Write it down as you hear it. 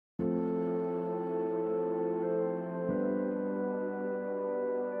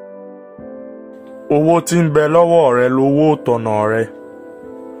owó tí ń bẹ lọ́wọ́ rẹ lówó tọ̀nà rẹ.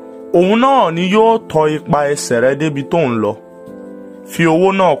 Òun náà ni yóò tọ ipa ẹsẹ̀ rẹ débi tó ń lọ. Fi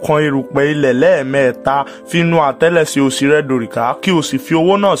owó náà kan erùpẹ̀ ilẹ̀ lẹ́ẹ̀mẹ́ta, fi nu àtẹ́lẹsẹ̀ òsì rẹ dòrìká, kí o sì fi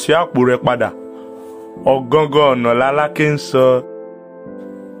owó náà sí àpò rẹ padà. Ọ̀gangan ọ̀nà lálákè ń sọ.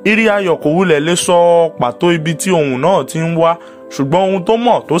 Ire Ayọ̀ kò wulẹ̀ lè sọ pàtó ibi tí ohun náà ti ń wá, ṣùgbọ́n ohun tó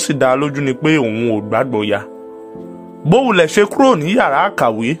mọ̀ tó sì dá lójú ni pé òun ò gbàgbọ́ ya. Bó wulẹ̀ ṣe kúrò ní yàrá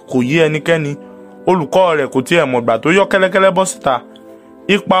àkàwé kò yé ẹnikẹ́ni. Olùkọ́ rẹ̀ kò tiẹ̀ mọ̀gbà tó yọ́ kẹ́lẹ́kẹ́lẹ́ bọ́ síta.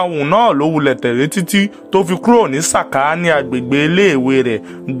 Ipa ohun náà ló wulẹ̀ tẹ̀lé títí tó fi kúrò ní sàkáání agbègbè iléèwé rẹ̀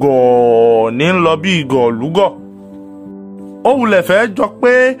gọ̀ọ́ ní lọ bí gọ̀ọ́lúgọ̀. Ó wulẹ̀ fẹ́ jọ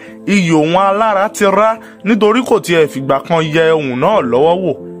pé iyì òun alára ti rá nítorí kò tiẹ̀ fìgbà kan yẹ ohun náà lọ́wọ́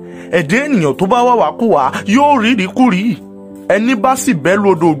wò. Ẹ̀dẹ́ ènìyàn tó bá wàwákùwà yóò rírí kúrí. Ẹni bá sì bẹ́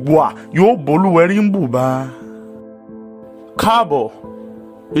lódò gbòà yóò bolúwẹ̀rí ń bùbá. Káàbọ̀,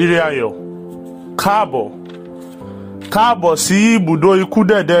 Ire Ayọ̀. Káàbọ̀ sí ibùdó ikú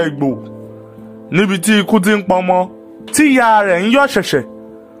dẹ̀dẹ̀ Ìgbò, níbi tí ikú ti ń pọnmọ, tí ìyá rẹ̀ ń yọ̀ ṣẹ̀ṣẹ̀,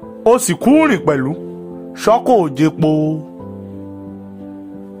 ó sì kú rìn pẹ̀lú, ṣọ́kò òjèpo.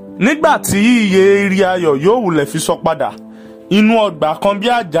 Nígbà tí iye Ire Ayọ̀ yóò wulẹ̀ fi sọ padà, inú ọgbà kan bí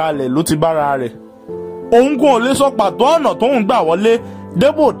àjàalẹ̀ ló ti bára rẹ̀. Òun kò lè sọ pàtó ọ̀nà tóun gbà wọlé,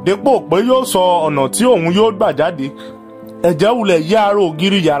 dépò pé yóò sọ ọ̀nà tí òun yóò gbà jáde. Ẹ̀jẹ̀ wulẹ̀ yí ara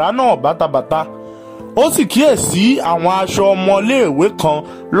ògiri yàrá náà bátabàta. Ó sì kíyèsí àwọn aṣọ ọmọléèwé kan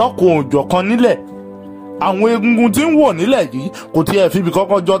lọ́kùn-ún-òjọ̀kan nílẹ̀. Àwọn egungun tí ń wò nílẹ̀ yìí kò tiẹ̀ fi ibi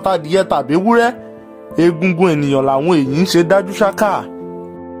kankan jọ tadìyẹ tàbí ewúrẹ́. Egungun ènìyàn làwọn èyí ń ṣe dájú ṣáká.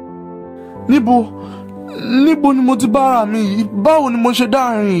 Níbo ni mo ti bára mi yìí? Báwo ni mo ṣe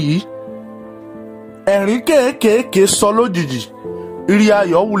dáàrin yìí? Ẹ̀rín kéékèèké sọ lójijì. Ire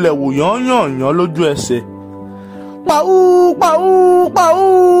Ayọ̀ wulẹ̀ wò yán lójú ẹsẹ̀. Pàú!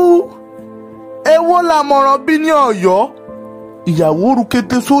 Èwo làmọ̀ràn bí ní Ọ̀yọ́? Ìyàwó ru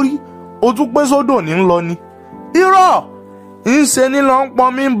kété sórí, ó tún pé sódò ní ń lọ ni. Irọ́! ń ṣe ní lọ ń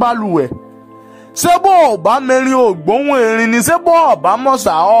pọn mí ń balùwẹ̀. Ṣé bó ọ̀bá mẹ́rin ògbóhùn erin ni? Ṣé bó ọ̀bá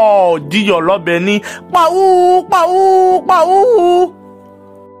mọ̀sà jiyọ̀ lọ́bẹ̀ ni? Pàú!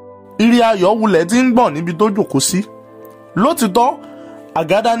 Ire Ayọ̀ wulẹ̀ tí ń gbọ̀n níbi tó jòkó sí. Lótìtọ́,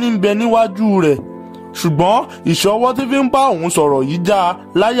 àgádá ní ń bẹ níwájú rẹ̀. Ṣùgbọ́n ìṣọwọ́ tí fi ń bá òun sọ̀rọ̀ yìí já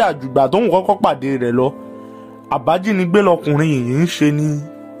láyà jùgbà tóun kọ́kọ́ pàdé rẹ̀ lọ. Àbájínigbé lọkùnrin yìí ń ṣe ni.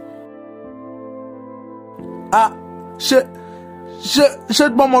 Ṣé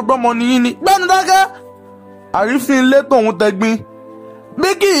gbọ́mọgbọ́mọ ni yín ni? Gbẹ́nu dákẹ́! Àrífín ilé tòun tẹ̀gbin. Bí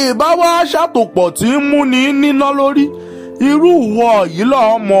kì í bá wá ṣàtòpọ̀ tí ń mú ni níná lórí, irú ìwọ yìí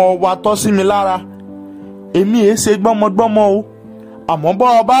lọ́ọ́ mọ wa tọ́ sí mi lára. Èmi èé ṣe gbọ́mọgbọ́mọ o. Àmọ́ bọ́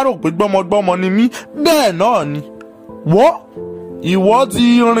ọ bá rò pé gbọ́mọgbọ́mọ ni mí, bẹ́ẹ̀ náà ni. Ìwọ ti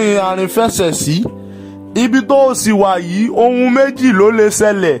rin àrìnfẹsẹ̀ sí. Ibi tó o sì wà yìí, ohun méjì ló lè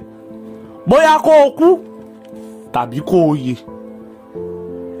ṣẹlẹ̀. Bóyá kó o kú, tàbí kó o yè.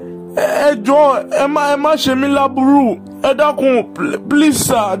 Ẹ jọ̀ọ́, ẹ má ṣe mí láburú. Ẹ dákun, please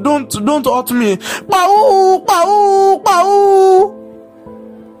sir, don't hurt me. Pàú!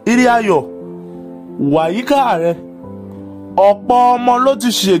 Ire Ayọ̀, wàyíká rẹ. Ọ̀pọ̀ ọmọ ló ti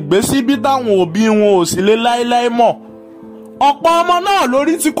ṣègbé síbí táwọn òbí wọn ò sì lè láéláé mọ̀. Ọ̀pọ̀ ọmọ náà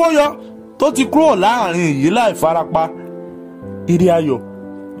lórí tí kó yọ tó ti kúrò láàrin yìí láì farapa. Ire Ayọ̀,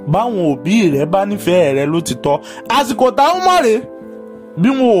 báwọn òbí rẹ bá nífẹ̀ẹ́ rẹ lótìtọ́, àsìkò táwọn mọ̀ rèé. Bí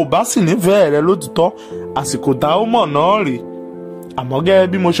wọn ò bá sì nífẹ̀ẹ́ rẹ lótìtọ́, àsìkò táwọn mọ̀ náà rèé. Àmọ́ gẹ́gẹ́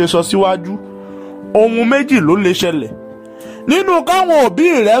bí mo ṣe sọ síwájú, ohun méjì ló lè ṣẹlẹ̀. Nínú káwọn òbí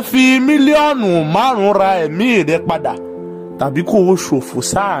rẹ fi mílíọ̀nù 5 ra ẹ̀mí rẹ padà, tàbí kó o ṣòfò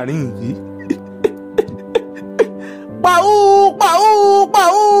sáàrin yìí. Pàú!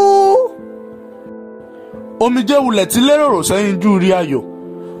 Omijé wulẹ̀ tí lérò sẹ́yìn ju Ire Ayọ̀.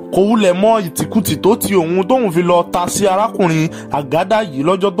 Kò wulẹ̀ mọ ìtìkùtì tó ti òun tóun fi lọ ta sí arákùnrin àgádá yìí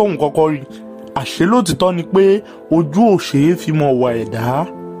lọ́jọ́ tóun kọ́kọ́ rí. Àṣé lótìtọ́ ni pé ojú ò ṣeé fi mọ̀ wà ẹ̀dá.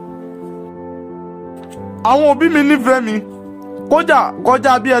 Àwọn òbí mi nífẹ̀ẹ́ mi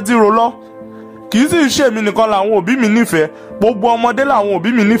kọjá bí ẹ ti rò lọ. Kì í sì ṣèmi nìkan làwọn òbí mi nífẹ̀ẹ́, gbogbo ọmọdé làwọn òbí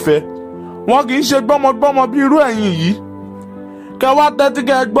mi nífẹ̀ẹ́. Wọn kì í ṣe gbọ́mọgbọ́mọ bí irú ẹ̀yin yìí. Kẹ wá tẹ́tí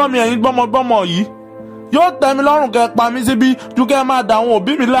kẹ gbọ́ mi ẹ̀yin gbọ́mọgbọ́mọ yìí. Yóò tẹ́ mi lọ́rùn kẹ pa mí síbí ju kẹ máa dà àwọn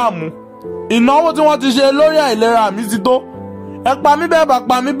òbí mi láàmú. Ìnáwó tí wọ́n ti ṣe lórí àìlera mi ti tó. Ẹ pa mí bẹ́ẹ̀ bá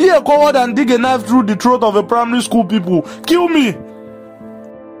pa mí, be a coward and dig a knife through the throat of a primary school people. Kill me!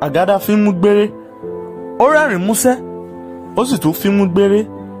 Àgádá fi mú gbére. Ó rẹ́rìn músẹ́. Ó sì tún fi mú gbére.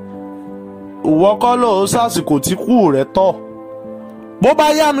 Ìwọ kọ́ ló sásìkò tí kú rẹ̀ tọ̀. Bó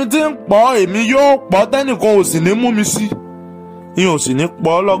bá yá mi tí ń pọ̀, èmi yóò pọ̀ tẹ́nìkan ò sì ní mú mi sí. Ìyẹn ò sì ní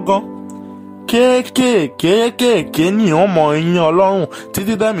pọ̀ lọ́gán. kéékèèké ní ọmọ yín Ọlọ́run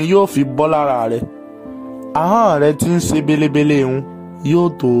títí tẹ́mi yóò fi bọ́ lára rẹ̀. Ahọ́n rẹ̀ tí ń ṣe belebele ń yóò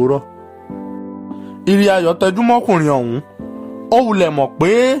tó rọ̀. Ire ayọ̀ tẹjúmọ́kùnrin ọ̀hún. Ó wulẹ̀ mọ̀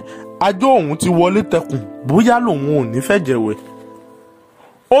pé ajó òun ti wọlé tẹkùn bóyá lòun ò ní fẹ́ jẹ̀wẹ̀.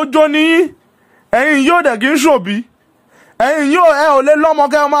 Ọjọ́ ni ẹ̀yin yóò dẹ̀ kí ń ṣòbí. Ẹ̀yin yóò ò lè lọ́mọ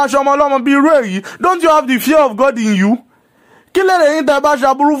kẹ́ ẹ máa ṣọmọ lọ́mọ bí irú èyí. Don't you have the fear of God in you? Kí lè lẹ́yìn tẹ́ bá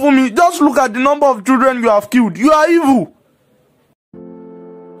ṣàbúrú fún mi? Just look at the number of children you have killed. You are evil.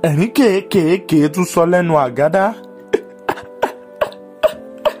 Ẹ̀rín kéékèèké tún sọ lẹ́nu Àgádá.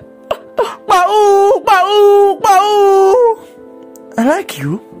 I like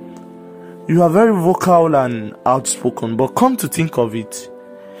you. You are very vocal and outspoken, but come to think of it.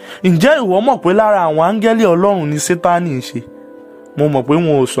 Ǹjẹ́ ìwọ mọ̀ pé lára àwọn áńgẹ́lì Ọlọ́run ni Sátánì ń ṣe? Mo mọ̀ pé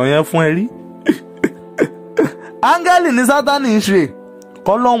wọn ò sọ yẹn fún ẹ rí. Áńgẹ́lì ni Sátánì ń ṣe.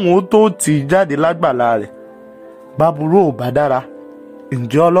 K'Ọlọ́run ó tó tì jáde lágbàlá rẹ̀. Báburú ò bá dára.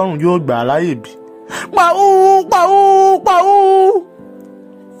 Ǹjẹ́ Ọlọ́run yóò gbà á láyè bí?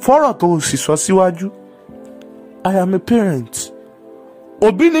 Fọ́rọ̀ tó o sì sọ síwájú. I am a parent.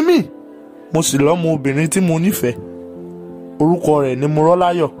 Òbí ni mí. Mo sì lọ́mọ obìnrin tí mo nífẹ̀ẹ́. Orúkọ rẹ̀ ni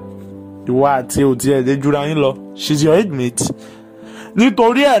Mọ́rọ́láyọ̀. Ìwọ àti òtí ẹ̀dẹ́ jura yín lọ. She's your age mate.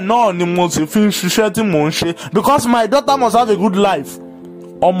 Nítorí ẹ̀ náà ni mo sì fi ń ṣiṣẹ́ tí mò ń ṣe. Because my daughter must have a good life.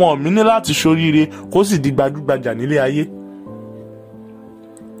 Ọmọ mi ní láti ṣoríire kó sì di gbajúgbajà nílé ayé.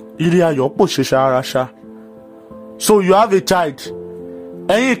 Ire ayọ̀ pò ṣe ṣaraṣa. So you have a child.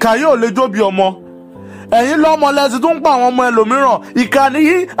 Ẹ̀yin ìkà yóò lè jó bí ọmọ. Ẹ̀yin lọ́mọ lẹ́sìn tó ń pa àwọn ọmọ ẹlòmíràn. Ìkà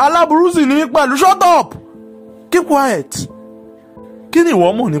nìyí aláburú sì ní pẹ̀lú. Shut up! Keep quiet. Kí ni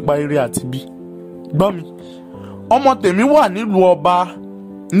ìwọ mọ̀ nípa ire àti bí? Gbọ́ mi. Ọmọ tèmi wà nílùú ọba.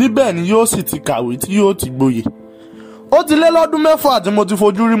 Níbẹ̀ ni yóò sì ti kàwé tí yóò ti gboyè. Ó ti lé lọ́dún 6 tí mo ti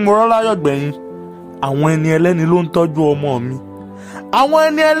fojú rí Mọ́rọ́láyọ̀ gbẹ̀yìn. Àwọn ẹni ẹlẹ́ni ló ń tọ́jú ọmọ mi. Àwọn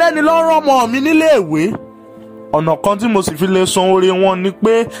ẹni ẹlẹ́ni ló ń rán ọmọ mi nílé ìwé. Ọ̀nà kan tí mo sì fi lè san oore wọn ni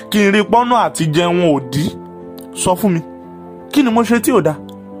pé kí n rí pọ́nà àti jẹun òdì. Sọ fún mi, kí ni mo ṣe tí ò dá?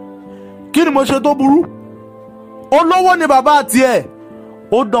 Kí ni mo ṣe tó burú? Olówó ni bàbá àti ẹ̀.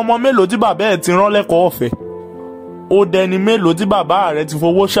 Ó dọmọ mélòó tí bàbá ẹ̀ ti rán lẹ́kọ̀ọ́ ọ̀fẹ́? Ó dẹni mélòó tí bàbá rẹ̀ ti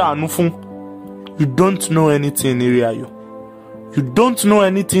fowó ṣàánú fún? You don't know anything, Ire ayọ̀. You don't know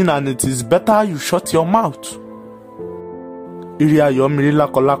anything and it is better you shut your mouth. Ire ayọ̀ mi rí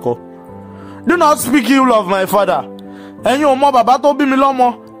lákọlákọ. Do not speak ill of my father. Ẹ̀yin ò mọ bàbá tó bí mi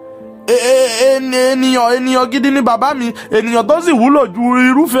lọ́mọ. Ènìyàn gidi ni bàbá mi. Ènìyàn tó sì wúlò ju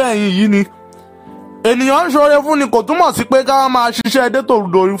irúfẹ́ ẹ̀yin yìí ni. Ènìyàn ń ṣoore fún ni kò túmọ̀ sí pé ká máa ṣiṣẹ́ ẹdẹ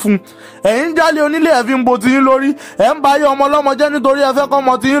tòrùdòrí fún. Ẹ̀yin jálé onílé ẹ̀ fi ń bo tiyín lórí. Ẹ̀ ń ba ayé ọmọ ọlọ́mọ jẹ́ nítorí ẹ fẹ́ kọ́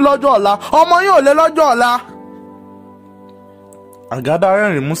ọmọ tiyín lọ́jọ́ ọ̀la. Ọmọ yín ò lè lọ́jọ́ ọ̀la. Àgádá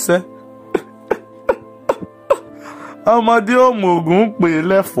rẹ́rìn músẹ́. Ọmọdé òmùgún pè é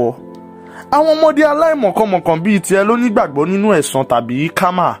lẹ́fọ̀ọ́. Àwọn ọmọdé aláìmọ̀kànmọ̀kàn bíi tiẹ̀ ló nígbàgbọ́ nínú ẹ̀san tàbí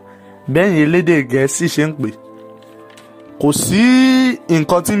kámà bẹ́yìn elédè Gẹ̀ẹ́sì ṣe ń pè. Kò sí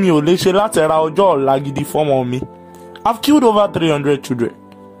nǹkan tí mi ò lè ṣe láti ra ọjọ́ ọ̀la gidi fọ́mọ mi. I've killed over 300 children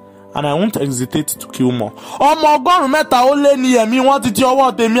and I won't hesitate to kill more. Ọmọ 103 ó lé ní ẹ̀mí wọn ti ti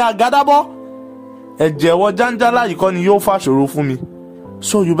ọwọ́ tèmi Àgádá bọ́. Ẹ̀jẹ̀ wọ jáńjálá yìí kọ́ ni yóò fàṣòro fún mi.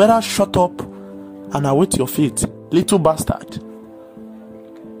 So you better shut up and await your fate, little bastard.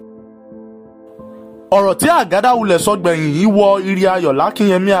 Ọ̀rọ̀ tí Àgádá wulẹ̀ sọ gbẹ̀yìn yìí wọ Ire ayọ̀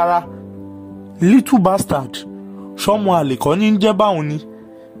lákínyẹmí ara. Little bastard. Ṣọ́mọ àlè kọ́ ní ń jẹ́ báwọn ni.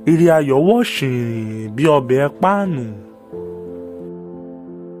 Ire ayọ̀ wọ̀ ṣìrìn bí ọbẹ̀ páànù.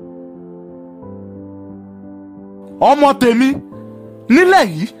 Ọmọ tèmi nílẹ̀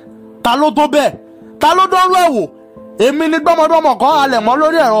yìí ta ló tó bẹ́ẹ̀? Ta ló dánrú ẹ̀ wò? Èmi ni gbọ́mọdọ́mọ kan halẹ̀ mọ́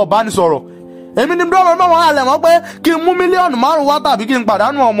lórí ẹ̀rọ ìbánisọ̀rọ̀. Èmi ni gbọ́mọdọ́mọ halẹ̀ mọ́ pé kí n mú mílíọ̀nù 5 wá tàbí kí n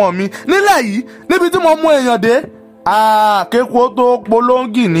pàdánù ọmọ mi nílẹ̀ yìí níbi tí mo mú èèyàn dé. Kéku tó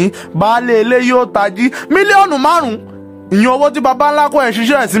polóńgì ní baálé ilé yóò tají mílíọ̀nù 5. Ìyẹn owó tí baba ńlá kó ẹ̀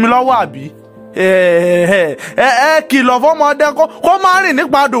ṣiṣẹ́ sí mi lọ́wọ́ àbí? Kìlọ̀ fọ́mọdé kó má rìn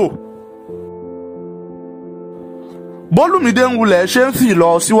nípadò. Bólúmídé ń wulẹ̀ ṣe ń fi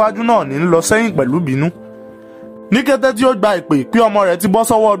lọ síwájú náà ní lọ sẹ́yìn pẹ̀lú bínú. Ní kété tí ó gba ìpè pé ọmọ rẹ̀ ti bọ́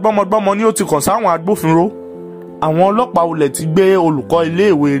sọ́wọ́ gbọ́mọgbọ́mọ ni ó ti kàn sáwọn agbófinró. Àwọn ọlọ́pàá wulẹ̀ ti gbé olùkọ́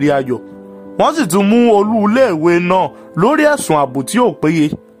iléèwé Ire ayọ̀. Wọ́n sì tún mú olú iléèwé náà lórí ẹ̀sùn ààbò tí ò péye.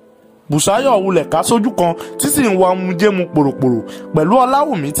 Bùsáyọ̀ wulẹ̀ ká sójú kan tí sì ń wa omijé mu pòròpòrò pẹ̀lú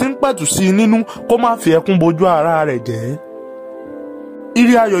Ọláwùmí tí ń pẹ̀tù sí i nínú kó má fi ẹkún bojú ara rẹ̀ jẹ́.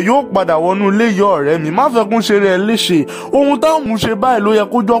 Ire ayọ̀ yóò padà wọnú ilé yìí ọ̀rẹ́ mi, má fẹ́ kún ṣeré ẹ léṣe. Ohun táwọn mú ṣe báyìí ló yẹ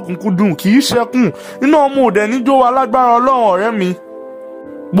kó jọ́kùnkún dùn kì í ṣẹ́kùn. Iná ọmọ òdẹ níjó wa lágbára Ọlọ́run ọ̀rẹ́ mi.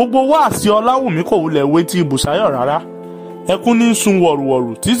 gbogbo wáàsí Ọláwùmí kò wulẹ̀ wetí Bùsáyọ̀ rárá. Ẹkún ní sun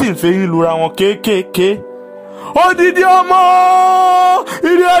wọ̀rùwọ̀rù tí sì ń fẹ́yìn lura wọn kéékèèké. Odidi ọmọ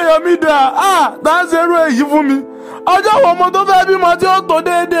ilé ayọ̀ mi dà tá ń ṣerú èyí fún mi. Ọjọ́ wo ọmọ tó fẹ́ bímọ tí ó tó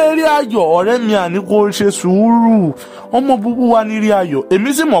déédéé rí ayọ̀? Ọ̀rẹ́ mi àní kó ṣe sùúrù. Ọmọ búbú wa ní rí ayọ̀.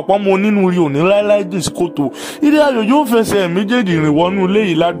 Èmi sì mọ̀ pọ́n mo nínú rí òní láíláí dì sí kòtò. Ilé ayọ̀ yóò fẹsẹ̀ méjèèjì rìn wọnú ilé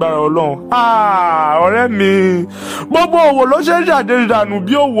yìí lágbára Ọlọ́run. Ọ̀rẹ́ mi, gbogbo òwò ló ṣe ń ṣàdédànù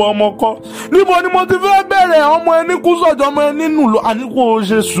bí òwò ọmọ kọ́. Níbo ni mo ti fẹ́ bẹ̀rẹ̀? Ọmọ ẹni kú sọ̀jọ́ ọmọ ẹni nù lọ. Àní kó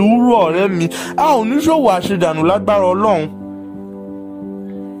ṣe sùúrù ọ̀rẹ́ mi. A ò ní ṣòwò àṣedànù lágbára Ọlọ́run.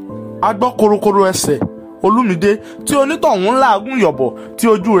 A gbọ́ korokoro ẹsẹ̀ Olúmídé tí onítọ̀hún làágùn yọ̀bọ̀ tí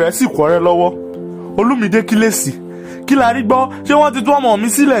ojú rẹ̀ sì kọ́rẹ́ lọ́wọ́. Olúmídé kílèsì. Kí la rí gbọ́? Ṣé wọ́n ti tú ọmọ mi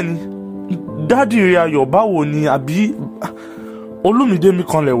sílẹ̀ ni? Dádì rí ayọ̀ báwo ni àbí? Olúmídé mi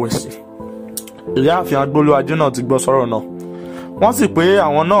kan lẹ̀wẹ̀sì. Ìyáàfin Agbólúwájú náà ti gbọ́ sọ̀rọ̀ náà. Wọ́n sì pé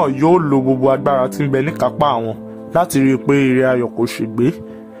àwọn náà yóò lo gbogbo agbára tí ń bẹ níkápá àwọn láti rí i pé ire ayọ̀ kò ṣègbé.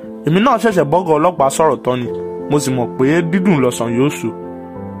 Èmi náà ṣẹ̀ṣẹ̀ bọ́gọ̀ ọlọ́pàá sọ̀rọ̀ tán ni. Mo sì mọ̀ pé dídùn lọ́sàn yóò sù.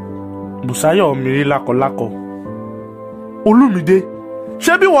 Bùsáyọ̀ mi rí lákọlákọ. Olúmídé,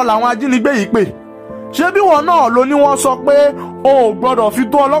 ṣé bí wọ́n làwọn ajínigbé yìí pè? Ṣé bí wọ́n náà ló ní wọ́n sọ pé o ò gbọ́dọ̀ fi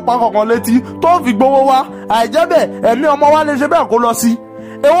tó ọlọ́pàá kankan létí tó fi gbowó wá? Àìjẹ́ bẹ́ẹ̀ ẹ̀mí ọmọ wa lè ṣe bẹ́ẹ̀ kó lọ sí.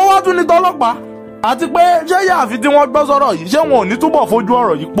 Èwo wá tún ní tọlọ́pàá? Àti pé ṣé yàáfi tí wọ́n gbọ́ sọ̀rọ̀ yìí ṣé wọn ò ní túbọ̀ fojú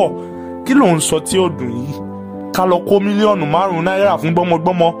ọ̀rọ̀ yìí pọ̀? Kí ló ń sọ tí ó dùn yìí? Ká lọ kó mílíọ̀nù 5 náírà fún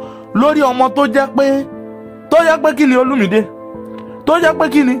gbọ́mọgbọ́mọ lórí ọmọ tó jẹ́ pé kí ni Olúmídé? Tó jẹ́ pé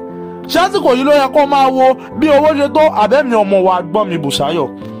kí ni? Ṣásìkò yìí ló yẹ kó máa wo bí owó ṣe tó àbẹ́mi ọmọ wa gbọ́ mi Bùsáyọ̀.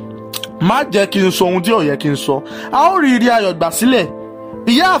 Má jẹ́ kí n sọ ohun tí ò yẹ kí n sọ. A ó rí ire ayọ̀ gbà sílẹ̀.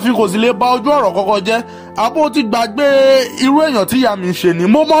 Ìyáàfin kò sì lè bà ojú ọ̀rọ̀ kọ́kọ́ jẹ́. Àbó ti gbàgbé irú èèyàn tí ìyá mi ń ṣe ni.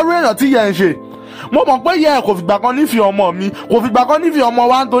 Mo mọ irú èèyàn tí ìyá ń ṣe. Mo mọ̀ pé ìyá ẹ̀ kò fìgbà kan nífẹ̀ẹ́ ọmọ mi, kò fìgbà kan nífẹ̀ẹ́ ọmọ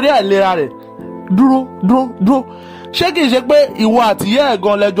wa nítorí àìlera rẹ̀. Dúró. Ṣé kìí ṣe pé ìwọ àti ìyá ẹ̀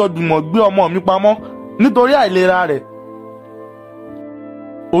gan lẹ́jọ́ gbìmọ̀ gbé ọmọ mi pamọ́ nítorí àìlera rẹ̀?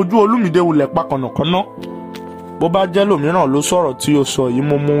 Ojú Olúmídé wulẹ̀ pa kànnàkànnà. Bó bá jẹ́ lòmíràn ló sọ̀rọ̀ tí o sọ yìí,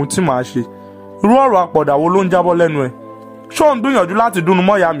 mo mọ ohun tí màá ṣe. Irú ọ̀rọ̀ àpọ̀dà wo ló ń jábọ́ lẹ́nu ẹ̀? Ṣó ń gbìyànjú láti dúnnu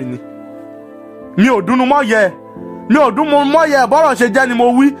mọ́ ìyá mi ni? Mi ò dúnnu mọ́ yẹ ẹ̀. Bọ́rọ̀ ṣe jẹ́ ni mo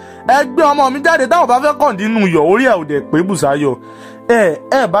wí. Ẹ gbé ọmọ mi jáde táwọn bá fẹ́ kàn dínú yọ̀ orí ẹ̀ ò dẹ̀ pé Bùsáyọ̀.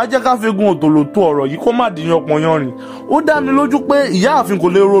 Ẹ bá jẹ́ ká fegun òtòlótó ọ̀rọ̀ yìí kó má dìyàn pọ̀nyánrin. Ó dá mi lójú pé ìyáàfin kò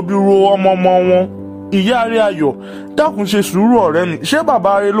lè robi ro ọmọ wọn. Ìyá rí ayọ̀, dákun ṣe sùúrù ọ̀rẹ́ mi. Ṣé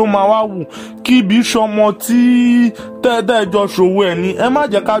bàbá rẹ ló máa wá wù kí ibi ṣọmọ tí tẹ́ẹ̀dẹ́jọ ṣòwò ẹ̀ ni? Ẹ má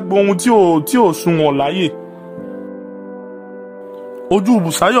jẹ́ ká gbọ́ ohun tí ò sunwọ̀n láyè. Ojú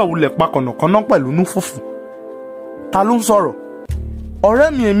Bùsáyọ̀ wulẹ̀ pa kànnàkànnà pẹ̀lú inú fùfù. Ta ló ń sọ̀rọ̀?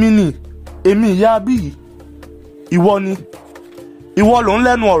 Ọ̀rẹ́ mi èmi ni, èmi ìyá Abíyì. Ìwọ ni, ìwọ ló ń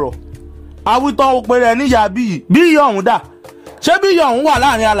lẹ́nu ọ̀rọ̀. Awítọ́ ó pe rẹ̀ ní ìyá Abíyì. Bí ìyá ọ̀hún dà? Ṣé bí ìyá ọ̀hún wà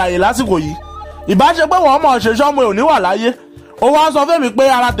láàrin alàyè lásìkò yìí? Ìbá ṣe pé wọ́n mọ̀ ṣe sọ́mọ ò ní wà láyé. Ó wá sọ fẹ́mi pé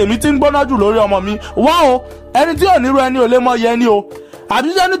ara tèmi ti ń gbóná jù lórí ọmọ mi. Wá o, ẹni tí ò nírú ẹni ò lè mọ iye ẹni o. Àbí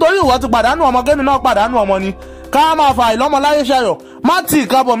ṣé nítorí ìwọ ti pàdánù ọmọ kémi náà pàdánù ọmọ ni? Ká máa fa ìlọ́mọ láyé ṣayọ̀. Má tì í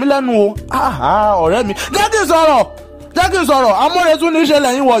kábọ̀ mí lẹ́nu o. Ọ̀rẹ́ mi, jẹ́ kí n sọ̀rọ̀. Amóretún ní í ṣe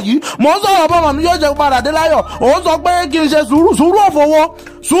lẹ́yìn wọ̀nyí. Mò ń sọ̀rọ̀ bọ́mọ mi yóò jẹ́ padà dé láyọ̀. Òun sọ pé kí n ṣe sùúrù òfowó.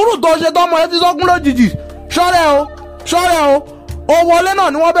 Sùúrù tó ṣe tọ́mọ ẹ fi sọ́kún lójijì. Ṣọ́rẹ́ o. Owó ilé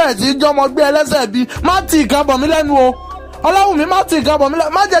náà ni wọ́n bẹ̀rẹ̀ sí jọmọ gbé ẹlẹ́sẹ̀ bí. Má tì í kábọ̀ mí lẹ́nu o. Ọláwùmí, má tì í kábọ̀ mí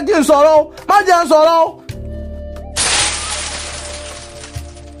lẹ́nu. Má jẹ́ kí n sọ̀rọ̀ o. Má jẹ́ n sọ̀rọ̀ o.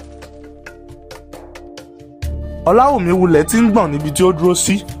 Ọláwùmí wulẹ̀ tí ń gbọ̀n níbi tí ó dúró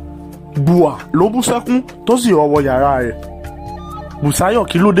sí. Bùà ló bú sẹ́kún tó sì rọwọ́ yàrá rẹ̀. Bùsáyọ̀,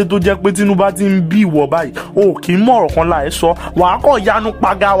 kí ló dé tó jẹ́ pé tínú bá ti ń bí ìwọ báyìí o kì í mọ̀ ọ̀rọ̀ kan láì sọ? Wàá kọ̀ yanu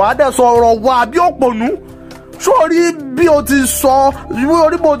pàgà, wàá dẹ̀ sọ ọ̀rọ̀ wa bí òpònú. Sórí bí o ti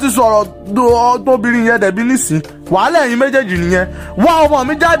sọ̀rọ̀ tóbìnrin yẹn dẹ̀bi nísìn. Wàhálà ẹ̀yin méjèèjì nìyẹn. Wá ọmọ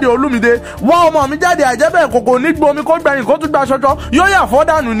mi jáde Olúmídé. Wá ọmọ mi jáde, àìjẹ́bẹ̀ kòkò ní gbomi kó gbẹ̀yìn kó tún gba ṣọṣọ yóò yà fọ́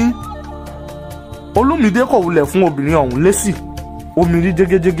dànù ni. Olúmídé kò wulẹ̀ fún obìnrin ọ̀hún lésì. Omi rí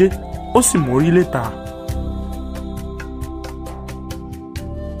jégéjégé, ó sì mórí létà.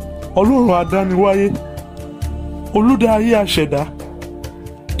 Ọlọ́run adániwáyé, olùdarí àṣẹ̀dá,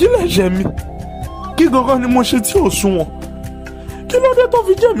 kí lẹ̀ṣẹ̀ mi? Kí gangan ni mo ṣe tí ò sunwọ̀n? Kí ló dé tó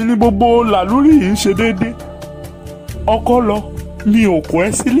fi jẹ́ mi ní gbogbo làlúrí yìí ń ṣe déédéé? Ọkọ lọ, mi ò kọ̀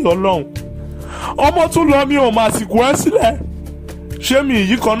ẹ́ sílẹ̀ Ọlọ́run. Ọmọ tún lọ, mi ò mà sì kọ̀ ẹ́ sílẹ̀. Ṣé mi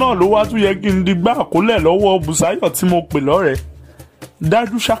yìí kan náà ló wá tún yẹ kí n digbá àkólẹ̀ lọ́wọ́ Bùsáyọ̀ tí mo pè lọ́rẹ̀ẹ́?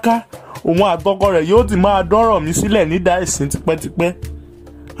 Dájú ṣáká, òun àtọkọ rẹ̀ yóò ti máa dọ́rọ̀ mi sílẹ̀ nídàá ìsìn tipẹ́tipẹ́.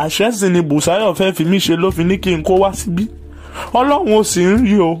 Àṣẹ́sìn ni Bùsáyọ̀ fẹ́ fi mí ṣe ló fi ní kí n kó wá síbí. Ọlọ́run ò sì ń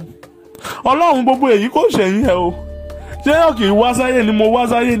rí o. Ọlọ́run gbogbo èyí kò ṣẹ̀yìn ẹ o. Ṣé yóò kì í wá sáyé ni mo wá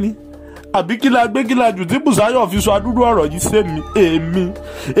sáyé ni? Àbí kí la gbé kí la jù tí Bùsáyọ̀ fi sọ adúrú ọ̀rọ̀ yìí sẹ́mi?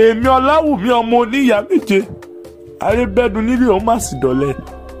 Èmi Ọláwùmí ọmọ oníyàá méje. Arébẹ́dun nílé òun má sì dọ̀lẹ́.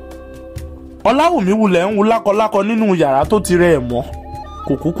 Ọláwùmí wulẹ̀ ń wu lákọlákọ nínú yàrá tó ti rẹ̀ ẹ̀ mọ́.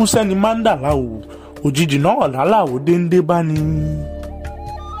 Kò kúkú sẹ́ni máa ń dà láwò. Òjijì náà lálàó déńdé bá ní.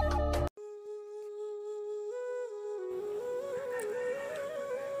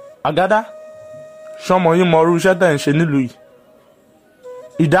 Àgádá, ṣọmọ yín mọ irú iṣẹ́ tẹ̀ ń ṣe nílùú yìí.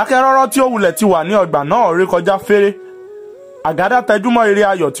 Ìdákẹ́rọ́rọ́ tí ó wulẹ̀ ti wà ní ọgbà náà ré kọjá féré. Àgádá tẹjúmọ́ ire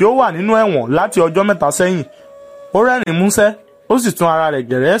ayọ̀ tí ó wà nínú ẹ̀wọ̀n láti ọjọ́ mẹ́ta sẹ́yìn. Ó rẹ́rìn músẹ́, ó sì tún ara rẹ̀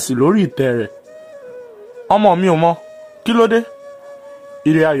gẹ̀rẹ́ẹ̀sì lórí ìtẹ́ rẹ̀. Ọmọ mi ò mọ̀, kí ló dé?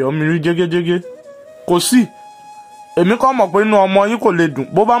 Ire ayọ̀ mi rí jégéjégé. Kò sí. Èmi kọ́ mọ̀ pé inú ọmọ yín kò lè dùn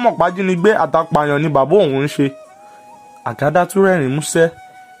bó bá mọ̀ pájínigbé àtàpàyàn ni bàbá òun ń ṣe. Àgádá tún rẹ́rìn músẹ́.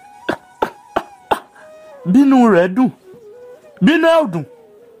 Bínú rẹ̀ dùn. Bínú ẹ̀ ò dùn.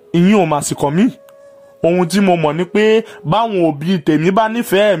 Ìyín ò mà sì kàn mí. Ohun tí mo mọ̀ ni pé báwọn òbí tèmi bá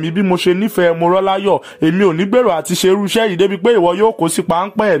nífẹ̀ẹ́ mi bí mo ṣe nífẹ̀ẹ́ Mọ́rọ́láyọ̀, èmi ò ní gbèrò àti ṣe irú iṣẹ́ yìí débi pé ìwọ yóò kó sí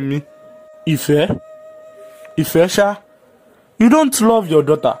páńpẹ́ mi. Ìfẹ́ ṣá. You don't love your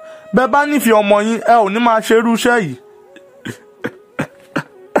daughter. Bẹ́ẹ̀ bá nífẹ̀ẹ́ ọmọ yín, ẹ ò ní máa ṣe irú iṣẹ́ yìí.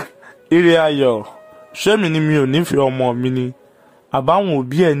 Ire ayọ̀, ṣé mi ni mi ò nífẹ̀ẹ́ ọmọ mi ni? Àbáwọn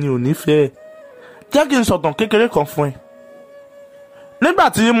òbí ẹ̀ ni ò nífẹ̀ẹ́. Jẹ́ kí n sọ̀tàn kékeré kan fún ẹ. Nígbà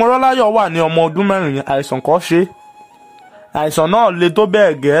tí Mọ́rọ́láyọ̀ wà ní ọmọ ọdún 4 àìsàn kan ṣe. Àìsàn náà le tó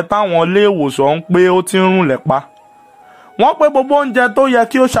bẹ́ẹ̀ gẹ́ táwọn ilé ìwòsàn ń pé ó ti ń rùn lẹ́pa. Wọ́n pé gbogbo oúnjẹ tó yẹ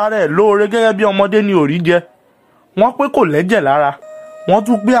kí ó ṣarẹ̀ lóore gẹ́gẹ́ bí ọmọdé ni ò rí jẹ. Wọ́n pé kò lẹ́jẹ̀ lára. Wọ́n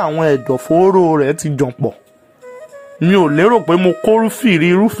tún pé àwọn ẹ̀dọ̀fóró rẹ̀ ti jàn pọ̀. Mi ò lérò pé mo kórìíra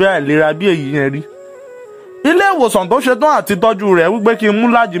irúfẹ́ àìlera bí èyí yẹn rí. Ilé ìwòsàn tó ṣetán àti tọ́jú rẹ̀ wípé kí n mú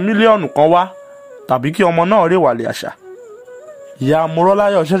lájì mílíọ̀nù kan wá tàbí kí ọmọ náà rèwàlẹ̀ àṣà. Ìyá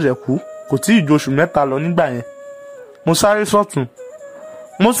Mọ́rọ́láyọ̀ ṣẹ̀ṣẹ̀ kú, kò tí ì ju oṣù 3 lọ nígbà yẹn. Mo sáré sọ́tún,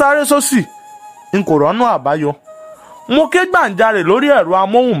 mo sáré sósì, n kò rọ́nà àbáyọ. Mo ké gbàǹjarè lórí ẹ̀rọ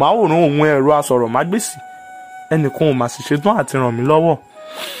amóhùnmáwòrán òun ẹ̀rọ asọ̀rọ̀mágbèsì. Ẹnìkan ò mà sì ṣetán àti ràn mí lọ́wọ́.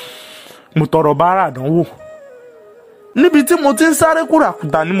 Mo tọrọ bárà àdánwò. Níbi tí mo ti ń sáré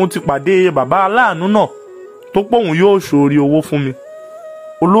kùràkùtà ni mo ti pàdé bàbá aláàánú náà tó pòun yóò ṣoore owó fún mi.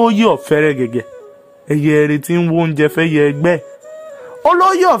 Olóyè ọ̀fẹ́rẹ́ gẹ̀gẹ̀, ẹyẹ eré tí ń wo oúnjẹ fẹ́ yẹ ẹgbẹ́.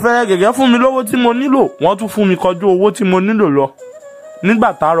 Olóyè ọ̀fẹ́rẹ́ gẹ̀gẹ̀ fún mi lówó tí mo nílò, wọ́n tún fún mi kọjú owó tí mo nílò lọ.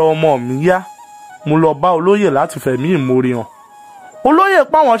 Nígbà tára ọmọ mi yá, mo lọ bá olóyè láti fẹ̀mí ìmoore hàn. Olóyè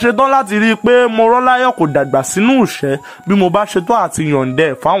páwọn ṣetán láti rí i pé Mọ́rọ́láyọ̀ kò dàgbà sínú ìṣẹ́ bí mo bá ṣetán àti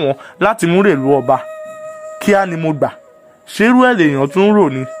yọ̀ǹdẹ̀ fáwọn láti múrèlú ọba. Kíá ni mo gbà. Ṣérú ẹ̀ lèèyàn tún rò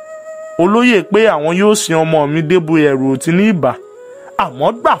ni. Olóyè pé àwọn yóò sin ọmọ mi débo ẹrù òtí ní ìbà.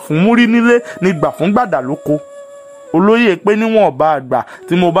 Àmọ́ gbà fún múrí nílé ni gbà fún gbàdà lóko. Olóyè pé níwọ̀n ọba àgbà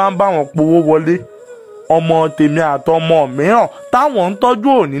tí mo bá ń bá wọn powó wọlé, ọmọ tèmi àtọmọ mìíràn táwọn ń tọ́jú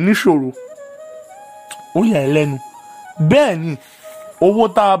òní níṣòro. Ó yà ẹ́ lẹ́nu. Bẹ́ẹ̀ ni, owó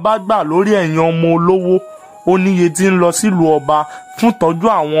tá a bá gbà lórí ẹ̀yin ọmọ olówó ó níye tí ń lọ sílùú ọba fún tọ́jú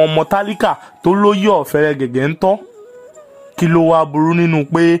àwọn ọmọ tálíkà tó lóyè ọ̀fẹ́rẹ́ gẹ̀gẹ̀ ń tọ́. Kí ló wá burú nínú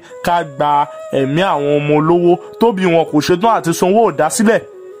pé ká gba ẹ̀mí àwọn ọmọ olówó tóbi wọn kò ṣetán àti sanwó ìdásílẹ̀?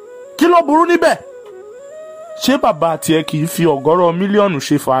 Kí ló burú níbẹ̀? Ṣé bàbá tiẹ̀ kì í fi ọ̀gọ́rọ̀ mílíọ̀nù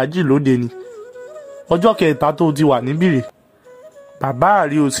ṣe fàájì lóde ni? Ọjọ́ kẹta tó ti wà níbí rè. Bàbá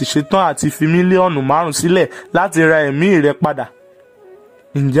rí ò sì ṣetán àti fi mílíọ̀nù 5 sílẹ̀ láti ra ẹ̀mí rẹ̀ padà.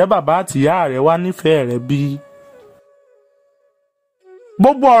 Ǹjẹ́ bàbá àtìyá rẹ̀ wá nífẹ̀ẹ́ rẹ̀ bí?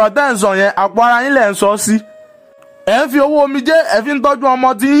 Gbogbo ọ̀rọ̀ tẹ́ ń sọ yẹn àpò ara yín lẹ̀ ń sọ sí. Ẹ ń fi owó omijé ẹ fi ń tọ́jú ọmọ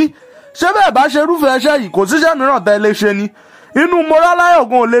tí yín. Ṣé bẹ́ẹ̀ bá ṣe irúfẹ́ iṣẹ́ yìí kò síṣẹ́ mìíràn tẹ́ lè ṣe ni? Inú Mọ́rọ́láyọ̀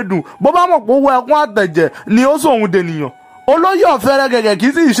gan ò lè dùn bó bá mọ̀ pé owó ẹkún àtẹ̀jẹ̀ ni ó sòun dènìyàn. Olóyè ọ̀fẹ́rẹ́ gẹ̀gẹ̀ kì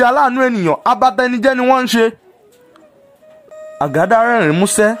í sì ṣe aláàánú ènìyàn, abatẹnijẹ́ ni wọ́n ń ṣe. Àgádá rẹ́rìn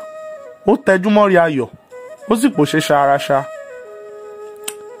músẹ́, ó tẹjúmọ́ rí ayọ̀, ó sì pòṣé ṣaraṣa.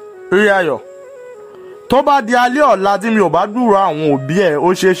 Rí ayọ̀, tó bá di alẹ́ ọ̀la tí mi ò bá gbúrò àwọn òbí ẹ̀, ó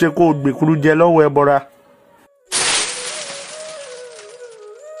ṣeé ṣe kó o gbèkúrú jẹ lọ́wọ́ ẹbọra.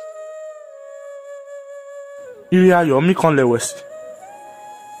 Ire ayọ̀ mi kan lẹ̀wẹ̀sì.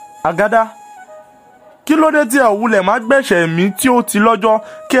 Àgádá, kí ló dé tí ẹ wulẹ̀ má gbẹ̀ṣẹ̀ mi tí ó ti lọ́jọ́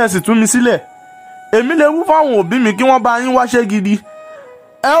kí ẹ sì tú mi sílẹ̀? Èmi lè wú fáwọn òbí mi kí wọ́n bá yín wáṣẹ́ gidi.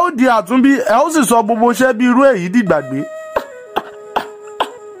 Ẹ ó di àtúnbí, ẹ ó sì sọ gbogbo iṣẹ́ bí irú èyí dìgbàgbé.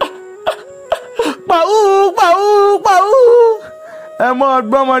 Pàú pàú pàú. Ẹ mọ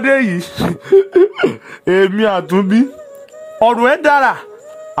ọgbọ́mọdé yìí. Èmi àtúnbí. Ọ̀rọ̀ ẹ dára,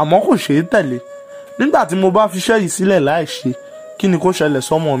 àmọ́ kò ṣeé tẹ̀lé. nígbà tí mo bá fi iṣẹ́ yìí sílẹ̀ láì ṣe, kí ni kó ṣẹlẹ̀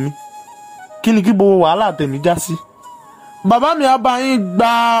sọ́mọ mi? Kí ni kí gbogbo wàhálà tèmi já sí? Bàbá mi á bá yín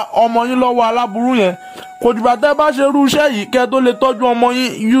gba ọmọ yín lọ́wọ́ aláburú yẹn. Kò dìgbà tẹ́ bá ṣe irú iṣẹ́ yìí kẹ́ tó lè tọ́jú ọmọ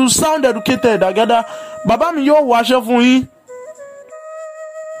yín. You sound educated, Àgádá. Bàbá mi yóò wáṣẹ́ fún yín.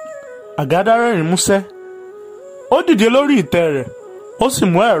 Àgádá rẹ́rìn músẹ́. Ó dìde lórí ìtẹ́ rẹ̀, ó sì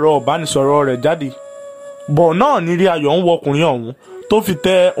mú ẹ̀rọ ìbánisọ̀rọ̀ rẹ̀ jáde. Bọ̀ náà ní rí ayọ̀ ń wọ ọkùnrin ọ̀hún tó fi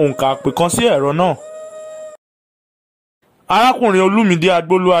tẹ òǹkà àpè kan sí ẹ̀rọ náà. Arákùnrin Olúmídé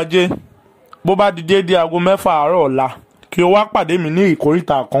Agbólúajé, bó bá di déédéé aago 6 àárọ̀ ọ̀la, kí o wá pàdé mi ní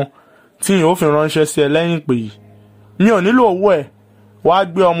ìkóríta kan tí n ó fi ránṣẹ́ sí ẹ lẹ́yìn ìpè yìí. Mi ò nílò owó ẹ̀, wàá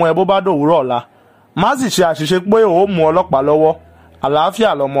gbé ọmọ ẹ bó bá dòwúrọ̀ ọ̀la. Má sì ṣe àṣìṣe pé o ó mú ọlọ́pàá lọ́wọ́.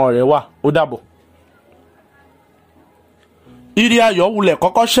 Àlàáfíà lọmọ rẹ wà, ó dàbọ̀. Ire Ayọ̀ wulẹ̀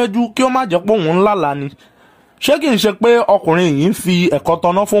kọ́kọ́ ṣẹ́jú kí ó má jẹ́ pé òun ńlá là ni. Ṣé kìí ṣe pé ọkùnrin yìí ń fi ẹ̀kọ́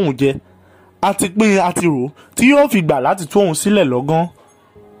tọná fóun jẹ? Àti pín àti rò tí yóò fi gbà láti tú òun sílẹ̀ lọ́gán.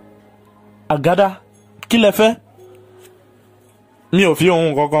 Àgádá, kí lẹ fẹ́? Mi ò fi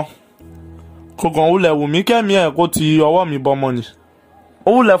ohun kankan. Kò kàn wulẹ̀ wù mí kẹ́mi ẹ̀ kó ti ọwọ́ mi bọmọ ni.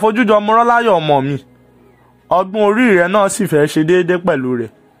 Ó wulẹ̀ fojú jọ Mọ́rọ́láyọ̀ ọmọ mi. Ọgbọ́n orí rẹ̀ náà sì fẹ́ ṣe déédéé pẹ̀lú rẹ̀.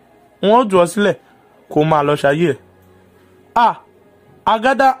 Wọ́n ó jù ọ sílẹ̀ kó máa lọ ṣayé ẹ̀.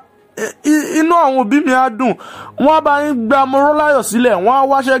 Àgádá, inú àwọn òbí mi á dùn. Wọ́n bá yín gba Mọ́rọ́láyọ̀ sílẹ̀, wọ́n á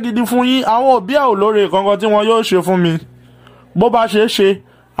wáṣẹ́ gidi fún yín. Àwọn òbí ẹ̀ ò lóore kankan tí wọ́n yóò ṣe fún mi. Bó bá ṣe é ṣe,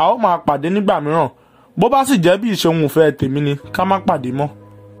 a ó máa pàdé nígbà mìíràn. Bó bá sì jẹ́ bí ìṣeun ìfẹ́ tèmi ni, ká má pàdé mọ́.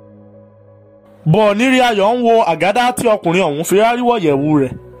 Bọ̀ ní Ire Ayọ̀ ń wo Àgádá tí ọkùnrin ọ̀hún fi ráríwọ̀ yẹ̀wù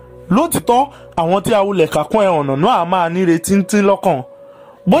rẹ̀. Lótìtọ́, àwọn tí a wulẹ̀ kàkún ọ̀nà náà á máa níre tíntín lọ́kàn.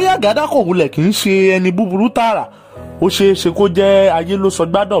 Bóyá Àgádá kò wulẹ̀ kì í ṣe ẹni búburú tààrà, ó ṣeé ṣe kó jẹ́ ayé ló sọ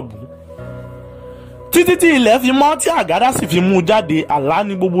gbádọ̀bù. Títí tí ilẹ̀ fi mọ́ tí Àgádá sì fi mú un jáde, àlá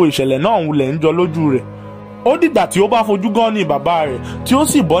ni gbogbo ìṣẹ̀lẹ̀ náà wulẹ̀ ń jọ lójú rẹ̀. Ó dìgbà tí ó bá fojú gan ní bàbá rẹ̀ tí ó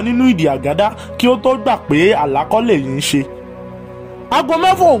sì bọ́ nínú ìdí Àgádá kí ó tó gbà pé àlákọ́lẹ̀ yìí ń ṣe. Aago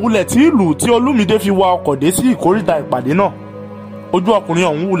 6 òwúlẹ̀ tí ìlú tí Olúmídé fi wa ọkọ̀ dé sí ìkóríta ìpàdé náà. Ojú ọkùnrin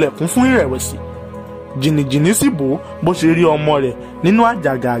ọ̀hún wulẹ̀ kún fún ìrẹ̀wẹ̀sì. Jìnnìjìnnì sì bò bó ṣe rí ọmọ rẹ̀ nínú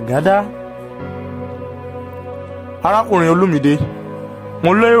àjàgà Àgádá. Arákùnrin Olúmídé,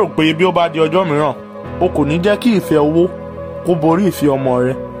 mo lérò pé bí ó bá di ọjọ́ mìíràn, o kò ní jẹ́ kí ìfẹ́ owó kó borí ìfẹ́ ọmọ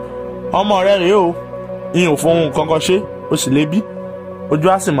rẹ. Ọmọ rẹ rèé o, ìyẹn ò fohùn kankan ṣe, o sì lè bí, ojú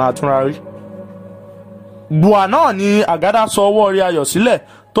á sì máa túnra rí. Gbùà náà ni Àgádá sọ ọwọ́ Ire Ayọ̀ sílẹ̀,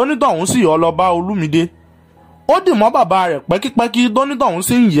 tónítọ̀hún sì yọ lọ bá Olúmídé. Ó dì mọ́ bàbá rẹ̀ pẹ́kípẹ́kí, tónítọ̀hún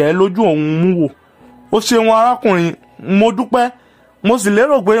sì ń yẹ̀ lójú òun mú wò. Ó ṣeun arákùnrin, mo dúpẹ́, mo sì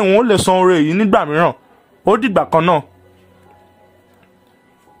lérò pé òun ó lè san oore yìí nígbà mìíràn. Ó dìgbà kan náà.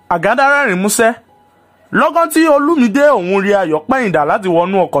 Àgádá rẹ́rìn músẹ́. Lọ́gán tí Olúmídé òun Ire Ayọ̀ pẹ̀yìndà láti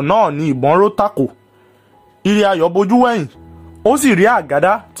wọnú ọkọ̀ náà ní ìbọn ró tàkò. Ire Ayọ̀ bojú wẹ̀yìn, ó sì rí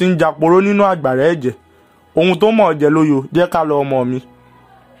Àgádá tí ń jàporó nínú àgbàrá ẹ̀jẹ̀. Ohun tó mọ̀ jẹ́ lóyo, jẹ́ ká lọ ọmọ mi.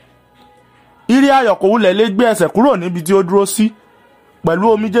 Ire Ayọ̀ kò wulẹ̀ lè gbé ẹsẹ̀ kúrò níbi tí ó dúró sí. Pẹ̀lú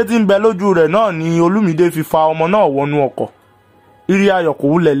omijé tí ń bẹ lójú rẹ̀ náà ni Olúmídé fi fa ọmọ náà wọnú ọkọ̀. Ire Ayọ̀ kò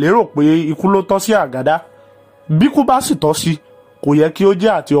wulẹ̀ lérò pé ikú ló tọ́ sí Àgádá. Bí ikú bá sì tọ́ sí, kò yẹ kí ó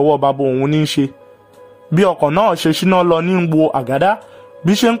jẹ́ àti ọwọ́ bàbá òun ní í ṣe. Bí ọkọ̀ náà ṣe ṣíná lọ ní wo Àgádá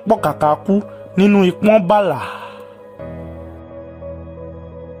bí ṣe ń pọ̀ kàkà kú nínú ipọ́n bàlà.